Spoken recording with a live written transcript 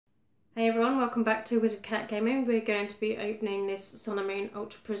Hey everyone, welcome back to Wizard Cat Gaming. We're going to be opening this Sun and Moon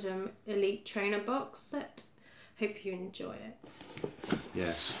Ultra Prism Elite Trainer box set. Hope you enjoy it.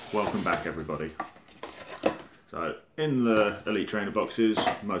 Yes, welcome back everybody. So, in the Elite Trainer boxes,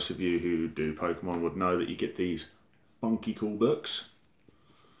 most of you who do Pokemon would know that you get these funky cool books,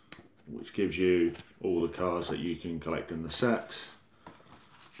 which gives you all the cards that you can collect in the set.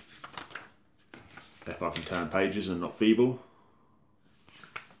 If I can turn pages and not feeble.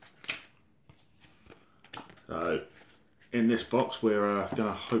 So, in this box we're going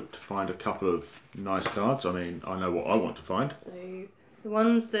to hope to find a couple of nice cards. I mean, I know what I want to find. So, the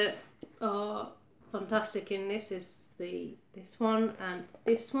ones that are fantastic in this is this one and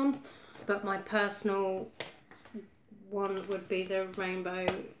this one. But my personal one would be the Rainbow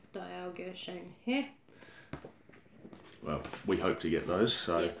Dialga shown here. Well, we hope to get those,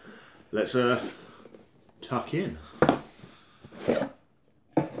 so yeah. Let's tuck in.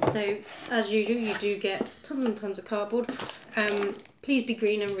 So, as usual, you do get tons and tons of cardboard. Please be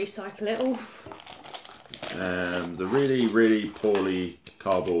green and recycle it all. The really poorly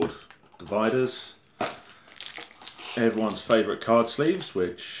cardboard dividers. Everyone's favourite card sleeves,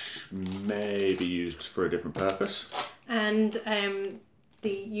 which may be used for a different purpose. And the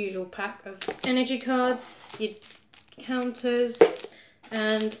usual pack of energy cards, your counters,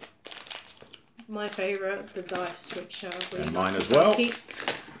 and my favourite, the dice, which are really and nice mine as well. Funky.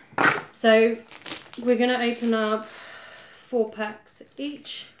 So we're going to open up 4 packs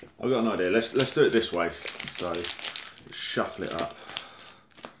each. I've got an idea. Let's do it this way. So shuffle it up.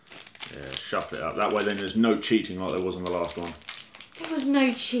 Yeah, shuffle it up. That way then there's no cheating like there was on the last one. There was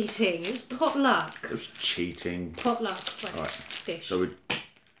no cheating. It was pot luck. It was cheating. Pot luck. Right. Dish. So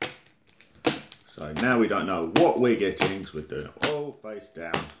now we don't know what we're getting because we're doing it all face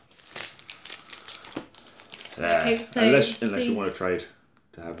down. There. Okay, so unless you want to trade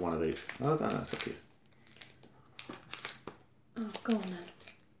to have one of each. Oh, no, that's up to you. Oh, go on then.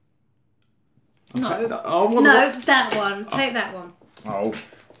 Okay. No, that one. Take that one. Oh.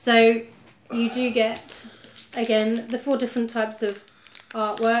 So you do get, again, the 4 different types of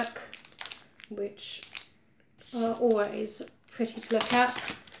artwork, which are always pretty to look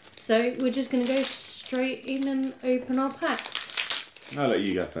at. So we're just going to go straight in and open our packs. I'll let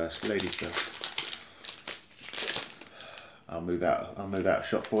you go first. Ladies first. I'll move out a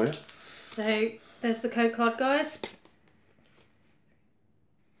shot for you. So there's the code card, guys.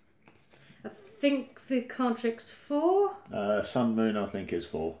 I think the card trick's 4. Sun Moon I think is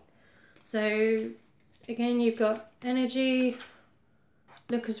 4. So again you've got Energy,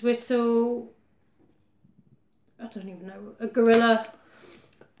 Looker's Whistle, I don't even know, a Gorilla,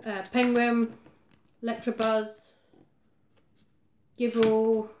 Penguin, Electrobuzz,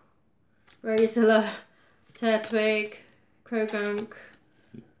 Gibble, Razilla, Turtwig, Krogunk,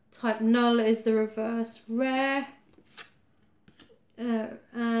 Type Null is the reverse rare,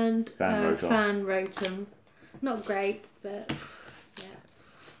 and Fan Rotom. Not great, but yeah.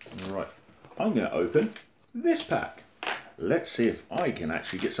 Right, I'm going to open this pack. Let's see if I can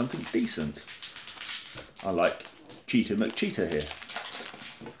actually get something decent. I like Cheetah McCheetah here.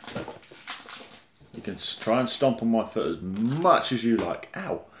 You can try and stomp on my foot as much as you like.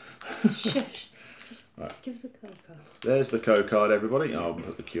 Ow! Shush. Just give the code card. There's the code card, everybody. I'll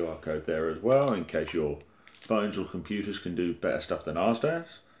put the QR code there as well in case your phones or computers can do better stuff than ours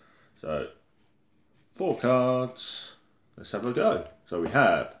does. So, 4 cards. Let's have a go. So we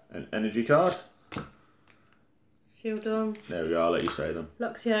have an energy card. Shieldon. There we go, I'll let you say them.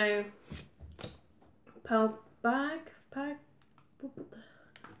 Luxio. Power Bag?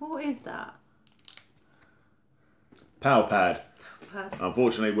 What is that? Power Pad. Pad.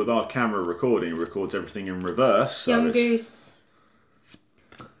 Unfortunately, with our camera recording, it records everything in reverse. So Young Goose.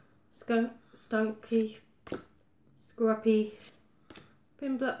 Stunky. Scruppy.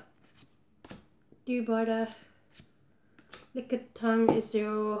 Pimblup. Dewbiter. Liquid Tongue is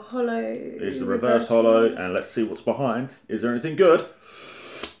your hollow. It's the reverse hollow, and let's see what's behind. Is there anything good?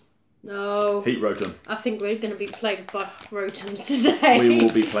 No. Heat Rotom. I think we're going to be plagued by Rotoms today. We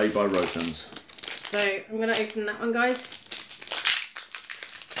will be plagued by Rotoms. So, I'm going to open that one, guys.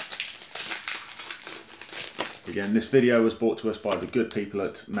 Again, this video was brought to us by the good people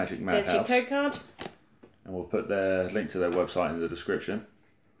at Magic Madhouse. There's your code card. And we'll put their link to their website in the description.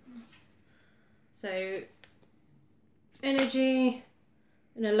 So, Energy,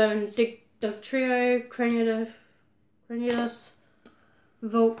 an Alone Dig Dug Trio, Cranulus,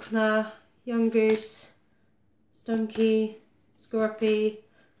 Volkner, Young Goose, Stunky, Scorpy,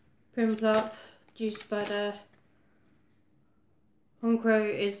 Primplup, Juice Spider.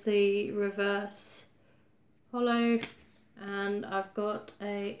 Honchkrow is the reverse hollow, And I've got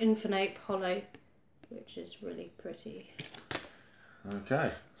a Infinite Hollow, which is really pretty.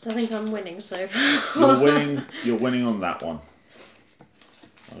 Okay. So I think I'm winning so far. You're winning on that one.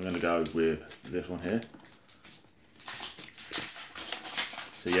 I'm going to go with this one here.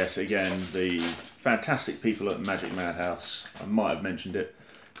 So yes, again, the fantastic people at Magic Madhouse, I might have mentioned it,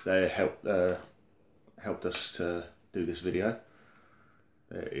 they helped us to do this video.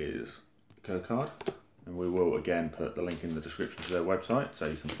 There is a code card, and we will again put the link in the description to their website, so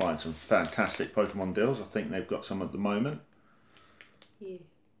you can find some fantastic Pokemon deals. I think they've got some at the moment. Yeah.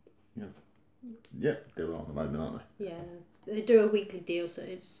 Yep, they're on at the moment, aren't they? Yeah, they do a weekly deal, so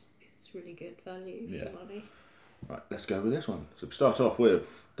it's really good value for money. Right, let's go with this one. So we start off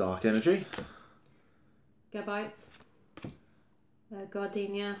with Dark Energy. Gabites,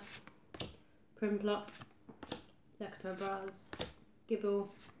 Gardenia, Primplop, Lectobras, Gibble,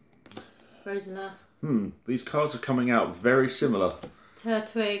 Rosala. These cards are coming out very similar.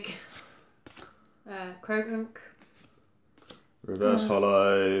 Turtwig, Krogunk, Reverse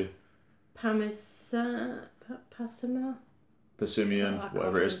Hollow, Passima, Persimmon,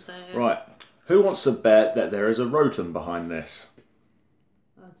 whatever it is. Right, who wants to bet that there is a Rotom behind this?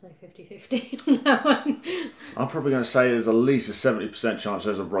 I'd say 50-50 on that one. I'm probably going to say there's at least a 70% chance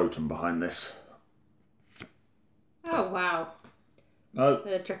there's a Rotom behind this. Oh wow. No.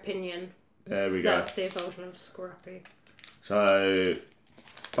 Drapinion. There we go. go. That's the evolution of Scrappy. So,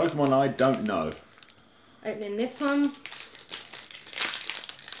 Pokemon I don't know. Opening this one.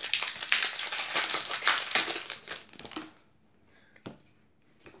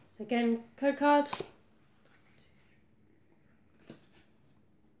 So again, code card.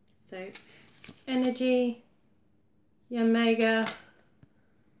 So, Energy, Yamega,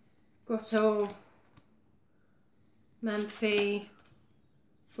 Grotto, Manphy,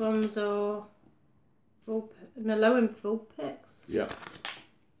 Bronzor, Nalolan Vulpix, Yeah.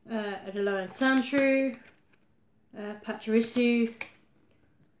 Nalolan Sandshrew, Pachirisu,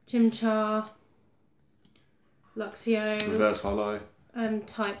 Chimchar, Luxio, Reverse Hollow. and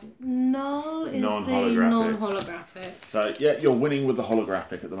type Null is the Non-holographic. non-holographic. So, yeah, you're winning with the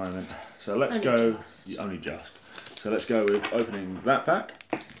holographic at the moment. So let's Only go... just. Only just. So let's go with opening that pack.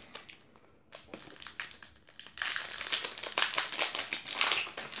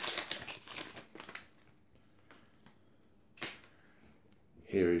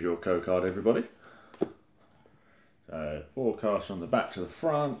 Here is your code card, everybody. So, forecast from the back to the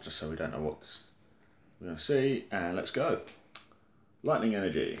front, just so we don't know what we're going to see. And let's go. Lightning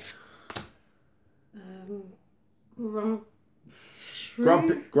Energy.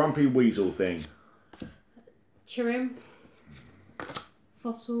 Grumpy Weasel thing. Chirim,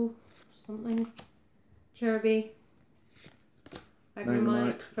 Fossil, something, Cherubi,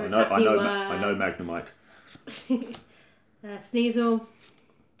 Magnemite. I know Magnemite. Sneasel,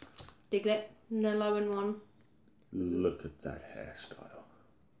 Diglett, Nalolan one. Look at that hairstyle.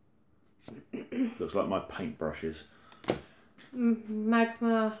 Looks like my paintbrushes.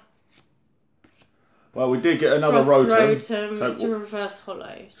 Magma. Well, we did get another Frost Rotom. Rotom. It's a reverse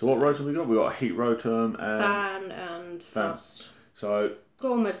hollow. So what Rotom we got? We got a Heat Rotom and Fan and Frost. So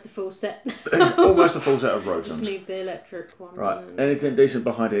Got almost the full set. almost a full set of Just Rotoms. need the electric one. Right. Anything decent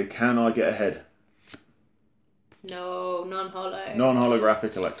behind here? Can I get ahead? No, non-hollow.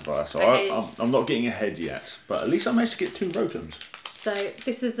 Non-holographic Electivire. So Okay. I'm not getting ahead yet, but at least I managed to get 2 Rotoms. So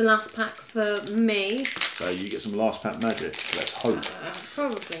this is the last pack for me. So you get some last pack magic. Let's hope.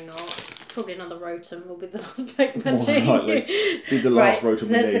 Probably not. Probably another Rotom will be the last pack More magic. than likely. Be the last right, Rotom so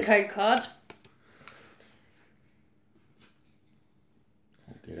we there's need. the code card.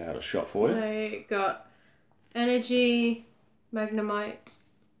 I'll get out a shot for you. So got Energy, Magnemite,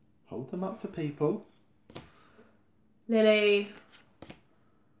 Hold them up for people. Lily,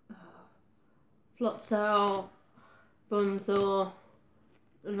 Floatzel, Bronzor,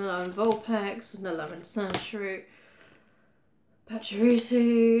 Nalolan Vulpix, Nalolan Sandshrew,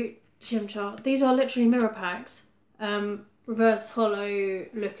 Pachirisu, Chimchar. These are literally mirror packs. Reverse Hollow,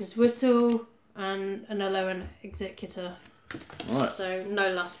 Lucas Whistle, and a Nalolan Executor. Right. So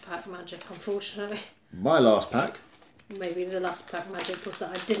no last pack magic, unfortunately. My last pack. Maybe the last pack magic was that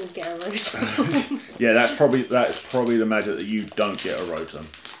I didn't get a Rotom. Yeah, that's probably the magic that you don't get a Rotom.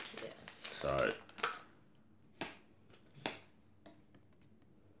 Yeah. So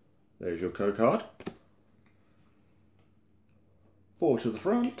there's your code card. 4 to the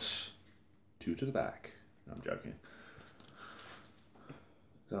front, 2 to the back. No, I'm joking.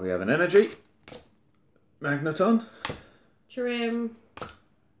 So we have an Energy, Magneton, Chirim,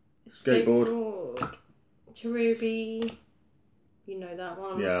 Skateboard. Cherubi, you know that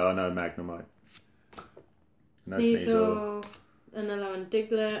one. Yeah, I know Magnemite. Sneasel, Anello and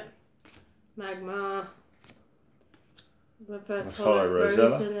Diglett, Magmar, Reverse Hollow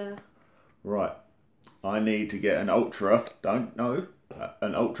Rosella. Right, I need to get an ultra,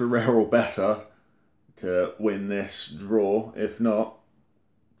 an ultra rare or better to win this draw. If not,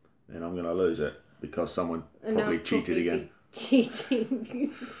 then I'm going to lose it because someone probably cheated again.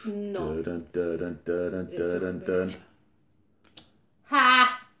 Cheating. No. Dun, dun, dun, dun, dun, dun, dun.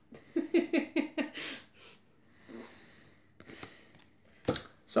 Ha!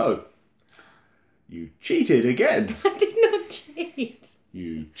 So, you cheated again. I did not cheat.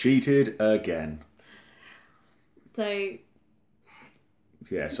 You cheated again. So,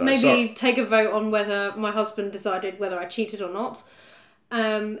 yeah, so maybe take a vote on whether my husband decided whether I cheated or not.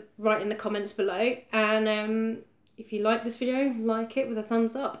 Write in the comments below. And if you like this video, like it with a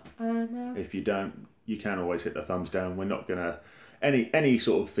thumbs up. And if you don't, you can always hit the thumbs down. We're not going to... Any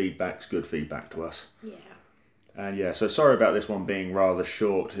sort of feedback's good feedback to us. Yeah. And yeah, so sorry about this one being rather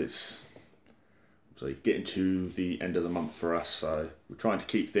short. It's obviously getting to the end of the month for us, so we're trying to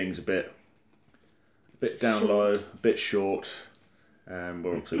keep things a bit down low, a bit short, and we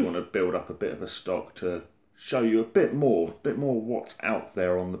obviously want to build up a bit of a stock to show you a bit more what's out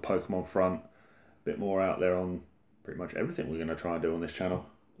there on the Pokemon front, a bit more out there on pretty much everything we're going to try and do on this channel.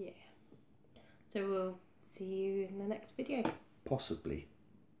 Yeah. So we'll see you in the next video. Possibly.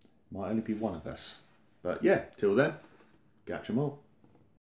 Might only be one of us. But yeah, till then, catch 'em all.